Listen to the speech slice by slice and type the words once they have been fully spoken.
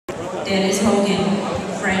Dennis Hogan,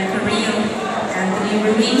 Frank Carrillo, Anthony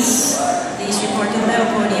Ruiz. Please report to the medal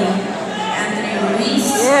podium. Anthony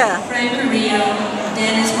Ruiz, Frank Carrillo,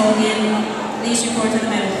 Dennis Hogan. Please report to the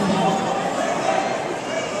medal podium.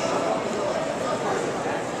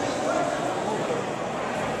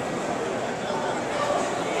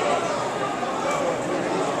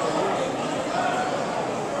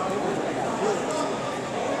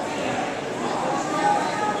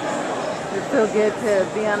 Feel good to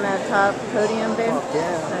be on that top podium, babe? Oh,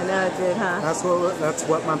 yeah. I know it did, huh? That's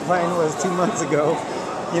what my plan was 2 months ago.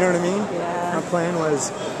 You know what I mean? Yeah. My plan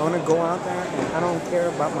was I want to go out there and I don't care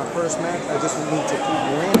about my first match. I just need to keep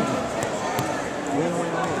winning. Win,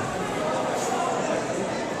 win, win.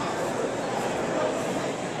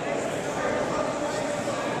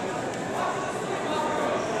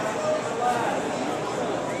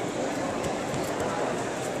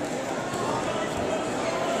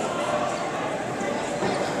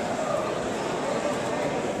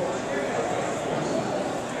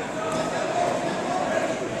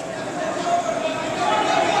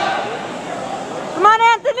 Come on,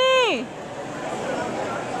 Anthony!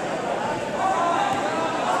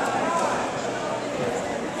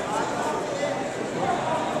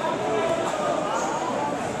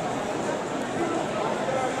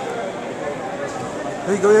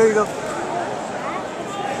 There you go, there you go.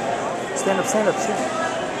 Stand up, stand up, stand up.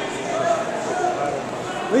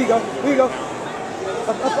 There you go, there you go. Up,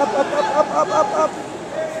 up, up, up, up, up, up, up, up.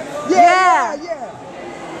 Yeah, yeah.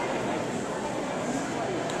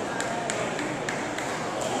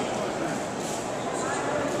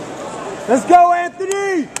 Let's go,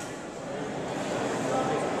 Anthony!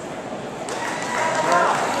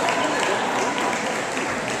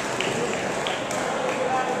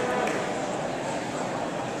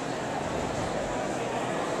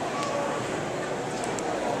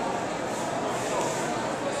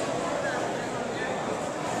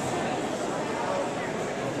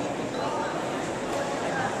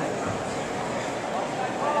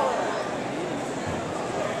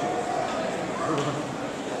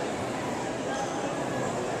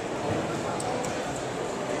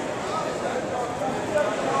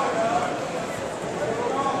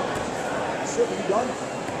 Shit, are you done?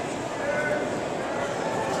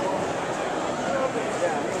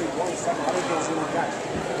 Yeah, I'm only 1 second. I didn't see my catch.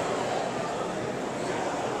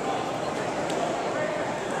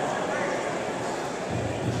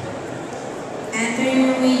 Anthony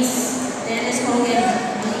Ruiz, Dennis Hogan.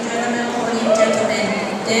 Please join the medal podium, gentlemen.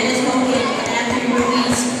 Dennis Hogan and Anthony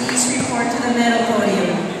Ruiz, please report to the medal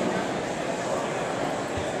podium.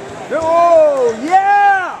 Oh,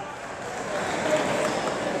 yeah!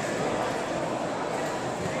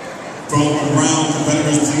 From round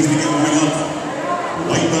competitors, please begin warming up.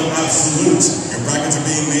 White belt absolute. Your brackets are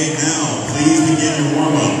being made now. Please begin your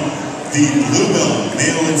warm-up. The blue belt,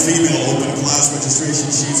 male and female open class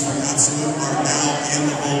registration sheets for absolute are now in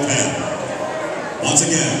the bullpen. Once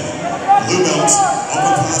again, blue belt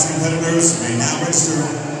open class competitors may now register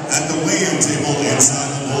at the weigh-in table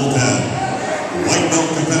inside the bullpen. White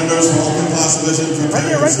belt competitors for open class division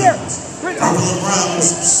prepare yourselves. Purple and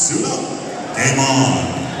browns, suit up. Game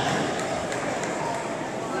on.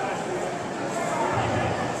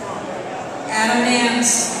 Adam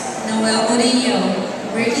Nance, Noel Murillo,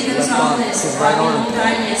 Ricky Gonzalez, Bobby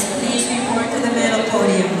Montañez, please report to the medal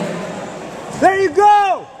podium. There you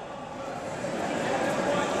go!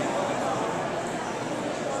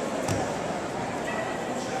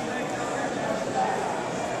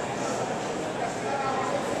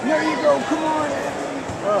 There you go, come on,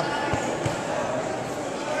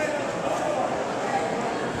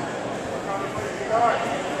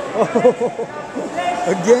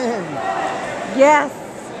 Again. Yes.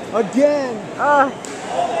 Again. Oh.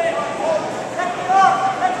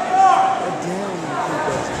 Again.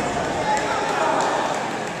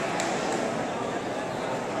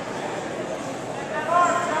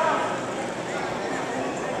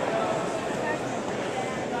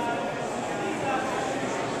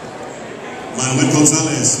 Manuel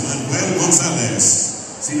Gonzalez.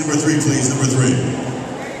 See number 3, please, number 3.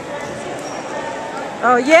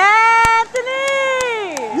 Oh, yeah,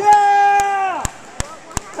 Anthony! Yeah!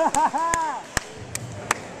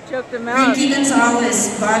 Choked him out. Ricky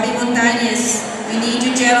Gonzalez, Bobby Montañez, we need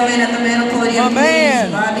you gentlemen at the medal podium, My man.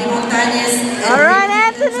 please. Bobby Montañez. All right,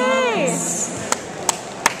 Anthony! Gonzalez.